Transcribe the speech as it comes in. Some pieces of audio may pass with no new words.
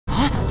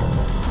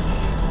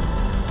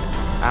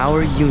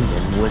Our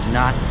union was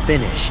not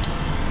finished.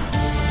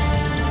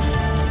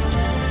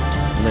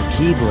 The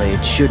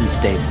Keyblade shouldn't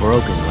stay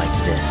broken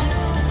like this.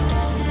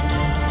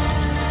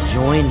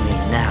 Join me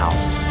now.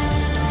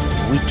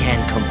 We can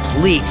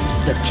complete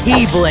the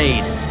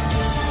Keyblade!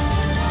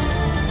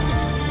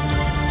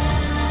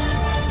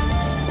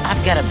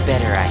 I've got a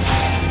better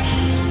idea.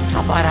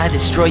 How about I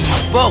destroy you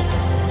both?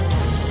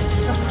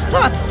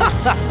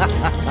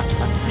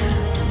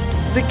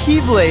 The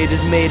Keyblade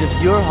is made of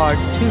your heart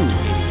too,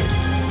 idiot.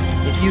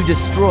 If you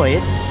destroy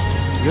it,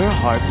 your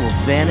heart will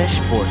vanish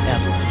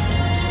forever.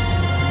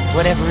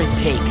 Whatever it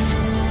takes.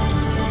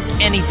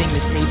 Anything to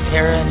save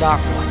Terra and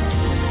Aqua.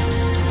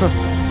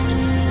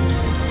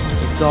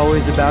 It's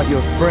always about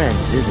your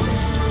friends, isn't it?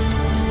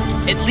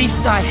 At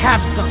least I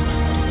have some.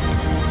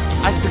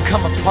 I've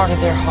become a part of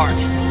their heart,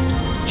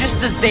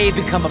 just as they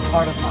become a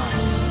part of mine.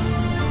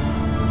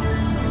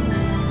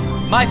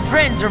 My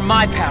friends are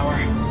my power,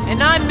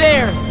 and I'm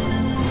theirs!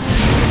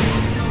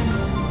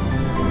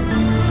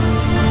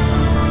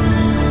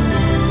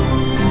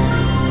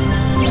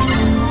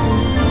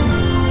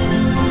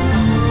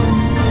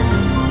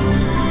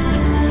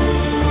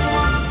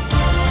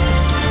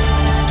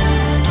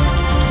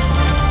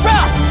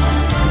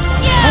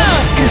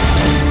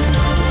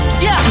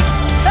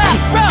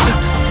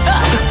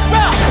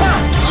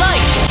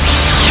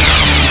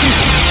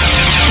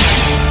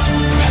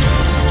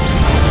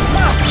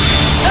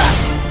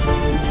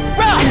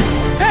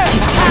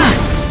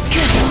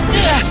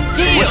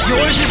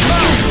 Yours is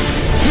mine!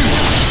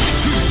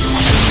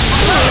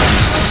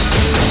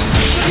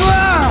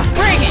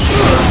 Bring it!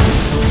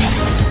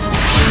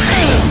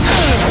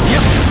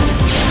 Yep.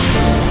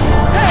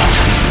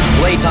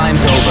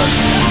 Playtime's over.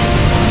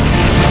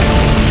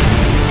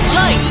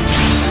 Light!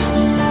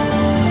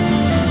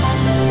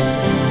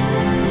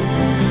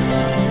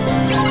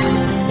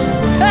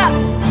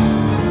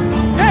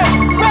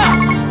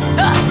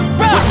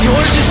 What's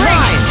yours is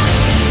mine!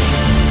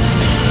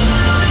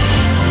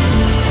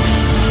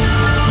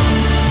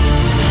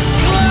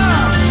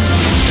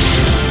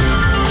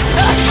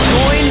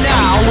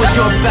 With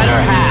your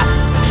better half.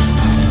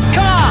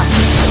 Come on!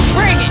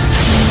 Bring it!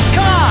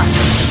 Come on!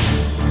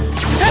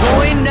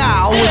 Join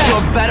now with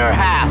your better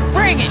half.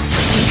 Bring it!